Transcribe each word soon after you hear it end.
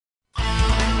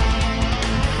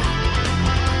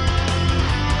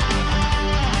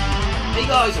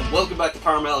guys, and welcome back to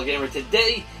Paramount Gamer.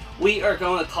 Today we are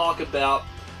going to talk about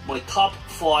my top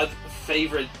 5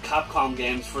 favorite Capcom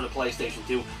games for the PlayStation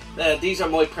 2. These are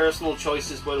my personal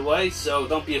choices, by the way, so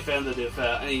don't be offended if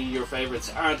any of your favorites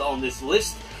aren't on this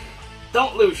list.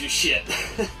 Don't lose your shit.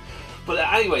 But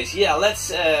anyways, yeah,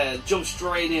 let's jump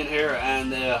straight in here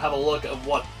and have a look at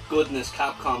what goodness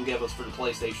Capcom gave us for the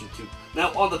PlayStation 2.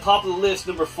 Now, on the top of the list,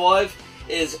 number 5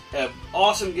 is an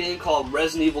awesome game called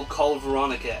Resident Evil Code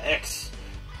Veronica X.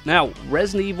 Now,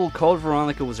 Resident Evil Code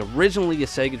Veronica was originally a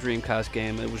Sega Dreamcast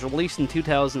game. It was released in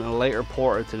 2000 and later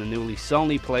ported to the newly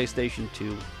Sony PlayStation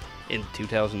 2 in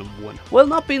 2001. While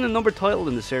not being a number title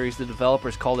in the series, the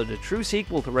developers called it a true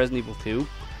sequel to Resident Evil 2,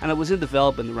 and it was in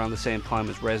development around the same time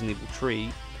as Resident Evil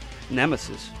 3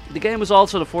 Nemesis. The game was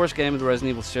also the first game in the Resident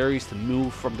Evil series to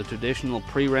move from the traditional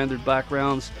pre-rendered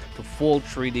backgrounds to full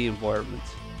 3D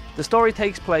environments. The story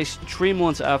takes place 3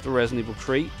 months after Resident Evil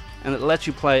 3, and it lets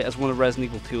you play as one of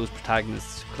Resident Evil 2's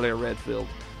protagonists, Claire Redfield.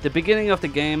 The beginning of the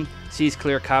game sees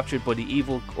Claire captured by the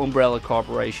evil Umbrella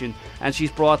Corporation, and she's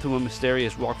brought to a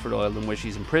mysterious Rockford Island where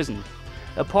she's imprisoned.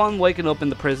 Upon waking up in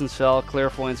the prison cell,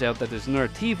 Claire finds out that there's another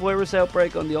T-virus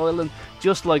outbreak on the island,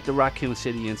 just like the Raccoon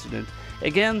City incident.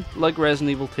 Again, like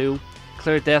Resident Evil 2,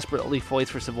 Claire desperately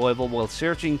fights for survival while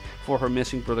searching for her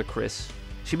missing brother Chris.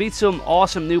 She meets some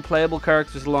awesome new playable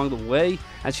characters along the way,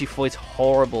 and she fights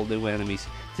horrible new enemies.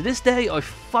 To this day, I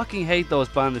fucking hate those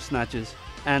Bandersnatches,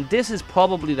 and this is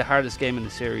probably the hardest game in the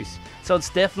series, so it's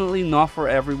definitely not for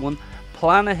everyone.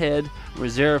 Plan ahead,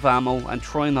 reserve ammo, and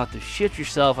try not to shit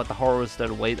yourself at the horrors that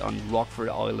await on Rockford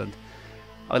Island.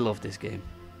 I love this game.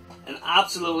 An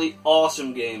absolutely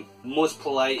awesome game. Must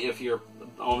play if you're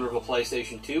owner of a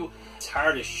PlayStation 2. It's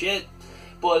hard as shit,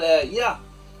 but yeah,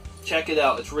 check it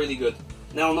out, it's really good.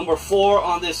 Now, number 4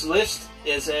 on this list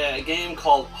is a game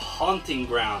called Haunting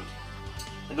Ground.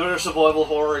 Another survival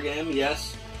horror game,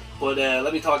 yes, but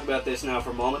let me talk about this now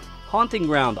for a moment. Haunting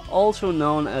Ground, also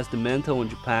known as Demento in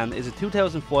Japan, is a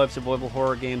 2005 survival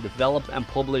horror game developed and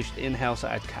published in-house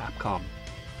at Capcom.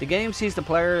 The game sees the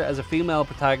player as a female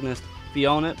protagonist,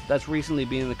 Fiona, that's recently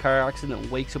been in a car accident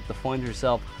and wakes up to find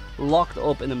herself locked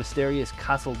up in a mysterious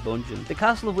castle dungeon. The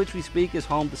castle of which we speak is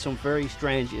home to some very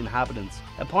strange inhabitants.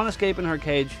 Upon escaping her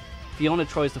cage, Fiona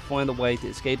tries to find a way to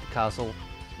escape the castle,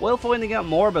 while finding out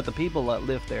more about the people that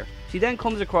live there. She then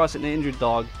comes across an injured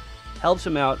dog, helps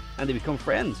him out, and they become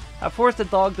friends. At first, the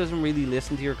dog doesn't really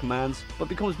listen to your commands, but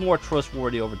becomes more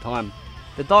trustworthy over time.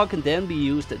 The dog can then be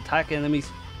used to attack enemies,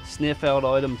 sniff out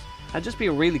items, and just be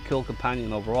a really cool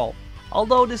companion overall.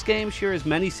 Although this game shares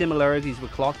many similarities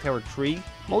with Clock Tower 3,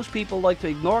 most people like to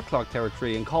ignore Clock Tower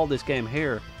 3 and call this game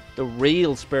here the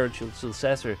real spiritual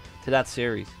successor to that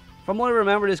series. From what I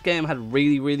remember, this game had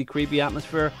really creepy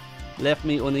atmosphere, left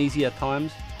me uneasy at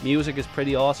times, music is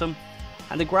pretty awesome,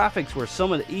 and the graphics were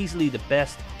some of easily the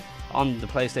best on the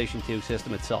PlayStation 2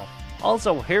 system itself.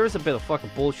 Also, here's a bit of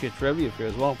fucking bullshit trivia for you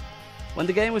as well. When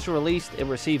the game was released, it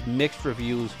received mixed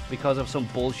reviews because of some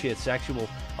bullshit sexual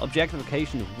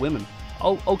objectification of women.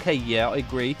 Oh, okay, yeah, I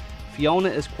agree. Fiona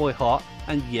is quite hot,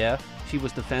 and yeah, she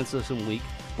was defenseless and weak.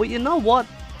 But you know what?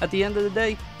 At the end of the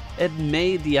day, it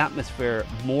made the atmosphere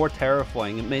more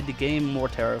terrifying. It made the game more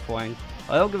terrifying.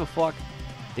 I don't give a fuck.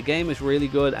 The game is really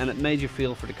good, and it made you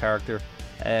feel for the character.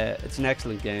 It's an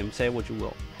excellent game, say what you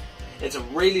will. It's a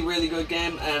really good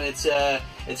game, and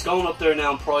it's going up there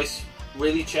now in price.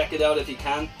 Really check it out if you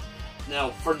can.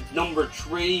 Now, for number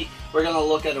 3, we're going to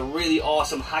look at a really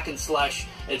awesome hack and slash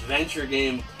adventure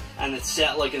game, and it's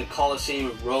set like in a Colosseum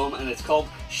of Rome, and it's called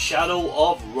Shadow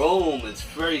of Rome. It's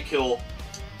very cool.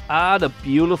 The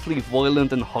beautifully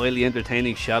violent and highly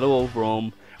entertaining Shadow of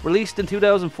Rome, released in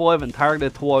 2005 and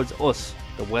targeted towards us,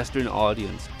 the Western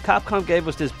audience. Capcom gave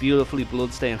us this beautifully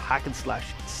bloodstained hack and slash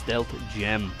stealth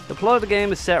gem. The plot of the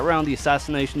game is set around the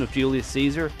assassination of Julius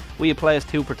Caesar, where you play as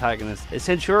 2 protagonists. A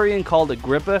centurion called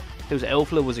Agrippa, whose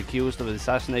outfit was accused of the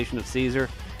assassination of Caesar,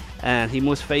 and he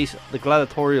must face the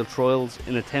gladiatorial trials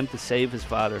in an attempt to save his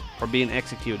father from being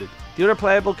executed. The other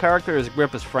playable character is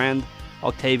Agrippa's friend,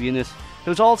 Octavianus,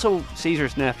 who's also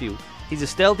Caesar's nephew. He's a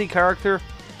stealthy character,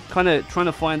 kind of trying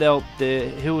to find out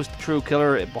who is the true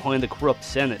killer behind the corrupt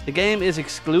Senate. The game is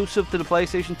exclusive to the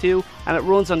PlayStation 2, and it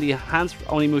runs on the enhanced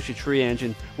Onimusha 3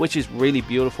 engine, which is really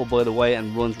beautiful by the way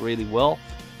and runs really well.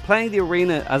 Playing the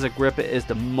arena as Agrippa is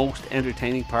the most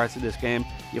entertaining parts of this game.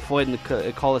 You fight in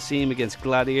the Colosseum against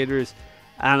gladiators,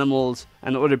 animals,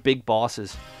 and other big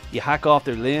bosses. You hack off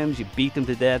their limbs, you beat them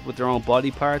to death with their own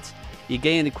body parts. You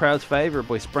gain the crowd's favour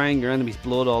by spraying your enemy's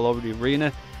blood all over the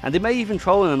arena, and they may even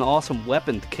throw in an awesome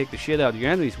weapon to kick the shit out of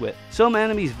your enemies with. Some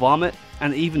enemies vomit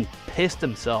and even piss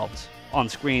themselves. on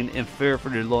screen in fear for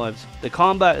their lives. The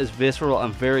combat is visceral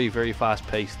and very, very fast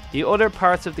paced. The other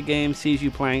parts of the game sees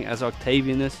you playing as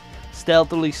Octavianus,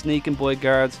 stealthily sneaking by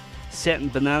guards, setting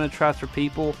banana traps for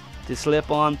people to slip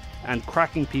on, and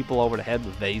cracking people over the head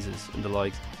with vases and the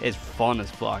likes. It's fun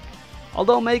as fuck.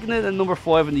 Although making it at number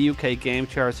 5 in the UK game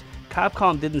charts,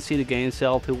 Capcom didn't see the game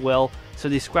sell too well, so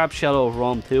they scrapped Shadow of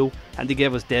Rome 2 and they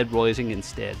gave us Dead Rising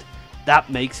instead.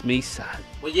 That makes me sad.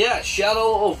 Well, yeah,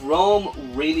 Shadow of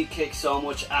Rome really kicks so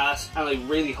much ass, and I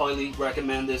really highly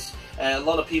recommend this. A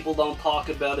lot of people don't talk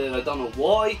about it. I don't know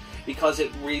why, because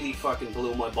it really fucking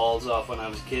blew my balls off when I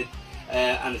was a kid.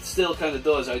 And it still kind of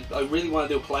does. I really want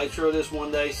to do a playthrough of this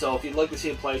one day, so if you'd like to see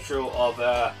a playthrough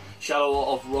of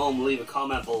Shadow of Rome, leave a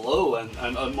comment below, and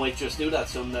I might just do that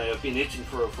someday. I've been itching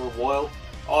for a while.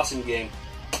 Awesome game.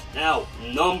 Now,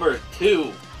 number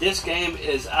 2. This game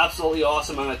is absolutely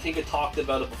awesome, and I think I talked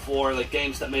about it before, like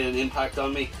games that made an impact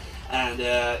on me, and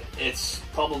it's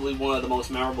probably one of the most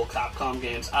memorable Capcom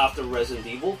games after Resident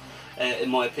Evil, in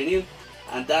my opinion,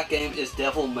 and that game is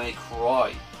Devil May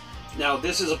Cry. Now,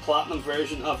 this is a platinum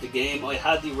version of the game. I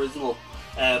had the original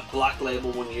Black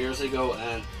Label 1 years ago,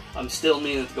 and I'm still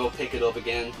meaning to go pick it up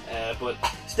again, but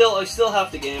I still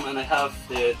have the game, and I have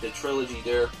the trilogy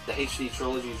there. The HD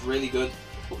trilogy is really good.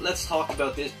 Let's talk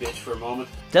about this bitch for a moment.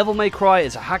 Devil May Cry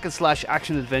is a hack and slash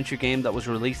action adventure game that was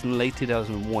released in late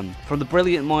 2001. From the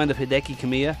brilliant mind of Hideki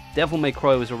Kamiya, Devil May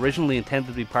Cry was originally intended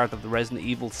to be part of the Resident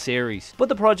Evil series, but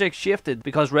the project shifted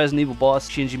because Resident Evil boss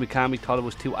Shinji Mikami thought it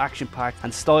was too action-packed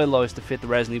and stylized to fit the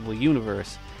Resident Evil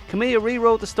universe. Kamiya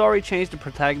rewrote the story, changed the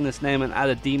protagonist's name, and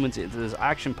added demons into this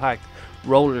action-packed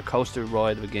roller coaster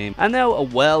ride of a game, and now a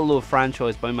well-loved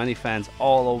franchise by many fans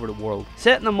all over the world.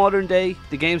 Set in the modern day,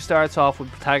 the game starts off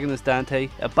with protagonist Dante,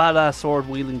 a badass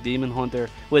sword-wielding demon hunter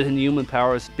with inhuman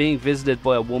powers, being visited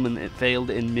by a woman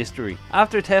veiled in mystery.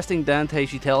 After testing Dante,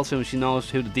 she tells him she knows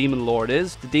who the Demon Lord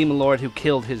is, the Demon Lord who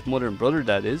killed his mother and brother,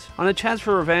 that is. On a chance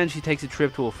for revenge, she takes a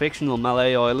trip to a fictional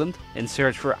Malay island in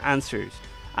search for answers.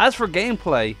 As for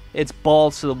gameplay, it's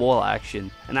balls to the wall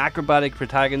action. An acrobatic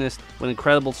protagonist with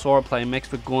incredible swordplay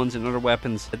mixed with guns and other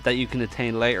weapons that you can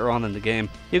attain later on in the game.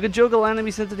 You can juggle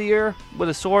enemies into the air with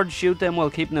a sword, shoot them while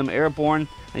keeping them airborne,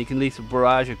 and you can lead a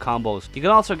barrage of combos. You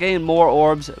can also gain more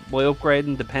orbs by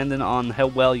upgrading depending on how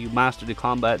well you master the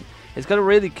combat. It's got a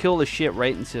really cool as shit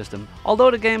rating system. Although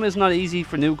the game is not easy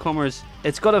for newcomers,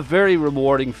 it's got a very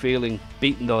rewarding feeling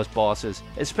beating those bosses,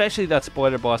 especially that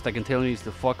spider boss that continues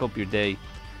to fuck up your day.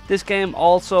 This game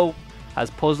also has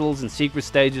puzzles and secret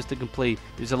stages to complete.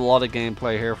 There's a lot of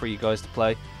gameplay here for you guys to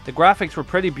play. The graphics were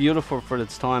pretty beautiful for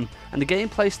its time, and the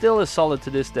gameplay still is solid to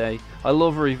this day. I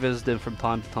love revisiting from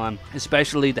time to time,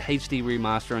 especially the HD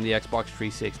remaster on the Xbox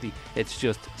 360. It's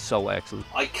just so excellent.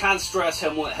 I can't stress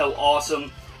how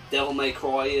awesome Devil May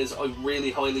Cry is. I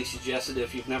really highly suggest it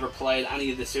if you've never played any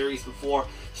of the series before.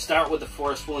 Start with the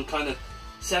first one,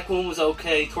 second one was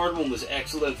okay, third one was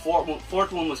excellent,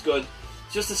 fourth one was good.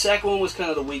 Just the second one was kind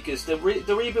of the weakest. The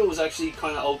reboot was actually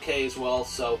kind of okay as well.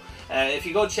 So if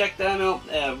you go check them out,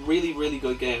 really, really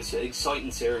good games.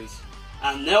 Exciting series.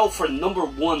 And now for number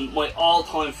 1, my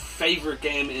all-time favorite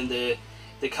game in the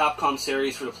Capcom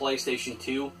series for the PlayStation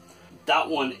 2. That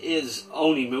one is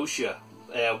Onimusha.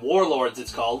 Warlords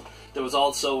it's called. There was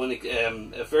also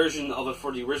a version of it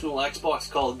for the original Xbox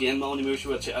called Game Onimusha,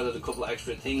 which added a couple of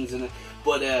extra things in it.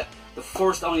 But the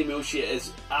first Onimusha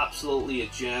is absolutely a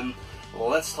gem. Well,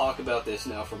 let's talk about this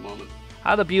now for a moment.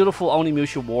 Had a beautiful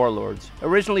Onimusha Warlords,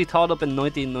 originally thought up in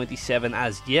 1997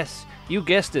 as, yes, you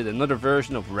guessed it, another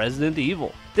version of Resident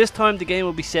Evil. This time the game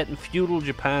will be set in feudal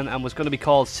Japan and was going to be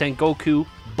called Sengoku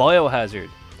Biohazard.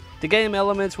 The game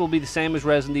elements will be the same as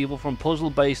Resident Evil, from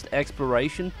puzzle-based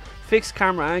exploration, fixed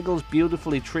camera angles,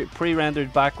 beautifully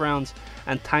pre-rendered backgrounds,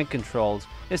 and tank controls.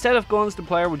 Instead of guns, the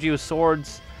player would use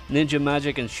swords, ninja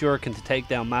magic and shuriken to take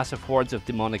down massive hordes of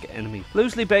demonic enemies.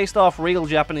 Loosely based off real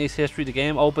Japanese history, the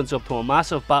game opens up to a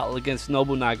massive battle against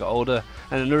Nobunaga Oda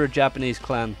and another Japanese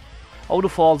clan. Oda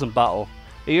falls in battle.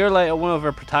 A year later, one of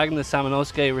our protagonists,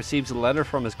 Samanosuke, receives a letter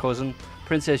from his cousin,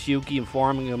 Princess Yuki,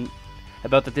 informing him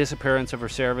about the disappearance of her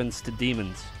servants to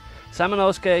demons.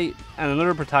 Samanosuke and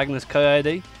another protagonist,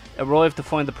 Kaede, arrive to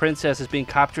find the princess is being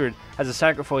captured as a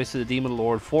sacrifice to the demon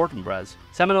lord Fortinbras.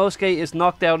 Samanosuke is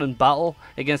knocked out in battle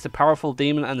against a powerful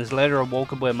demon and is later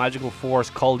awoken by a magical force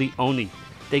called the Oni.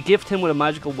 They gift him with a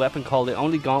magical weapon called the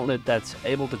Only Gauntlet that's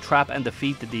able to trap and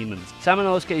defeat the demons.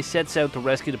 Samanosuke sets out to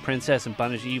rescue the princess and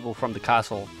banish evil from the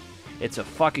castle. It's a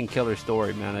fucking killer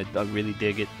story, man. I really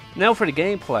dig it. Now for the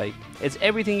gameplay. It's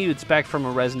everything you'd expect from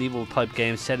a Resident Evil type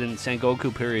game set in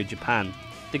Sengoku period Japan.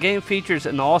 The game features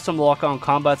an awesome lock-on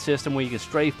combat system where you can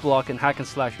strafe block and hack and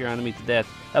slash your enemy to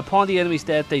death. Upon the enemy's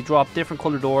death, they drop different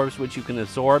coloured orbs which you can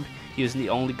absorb using the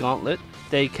only gauntlet.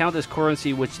 They count as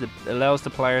currency, which allows the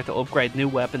player to upgrade new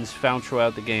weapons found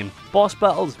throughout the game. Boss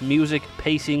battles, music,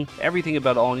 pacing, everything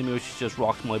about Onimusha just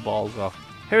rocks my balls off.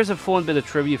 Here's a fun bit of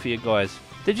trivia for you guys.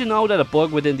 Did you know that a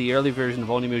bug within the early version of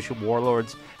Onimusha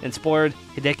Warlords inspired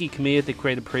Hideki Kamiya to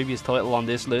create a previous title on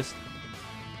this list?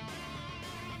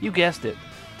 You guessed it.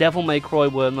 Devil May Cry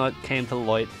would not came to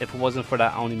light if it wasn't for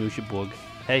that Onimusha bug.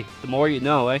 Hey, the more you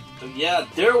know, eh? So yeah,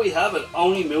 there we have it,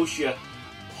 Onimusha.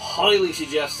 Highly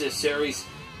suggest this series.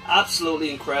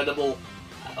 Absolutely incredible.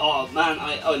 Oh man,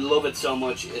 I love it so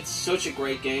much. It's such a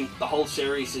great game. The whole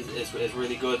series is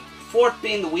really good. Fourth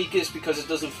being the weakest because it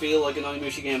doesn't feel like an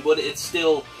Onimusha game, but it's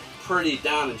still pretty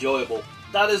damn enjoyable.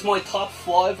 That is my top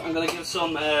 5. I'm going to give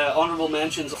some honourable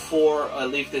mentions before I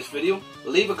leave this video.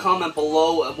 Leave a comment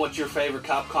below on what your favourite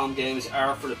Capcom games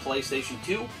are for the PlayStation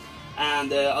 2.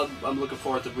 And I'm looking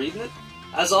forward to reading it.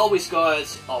 As always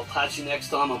guys, I'll catch you next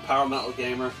time on Power Metal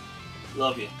Gamer.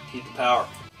 Love you. Keep the power.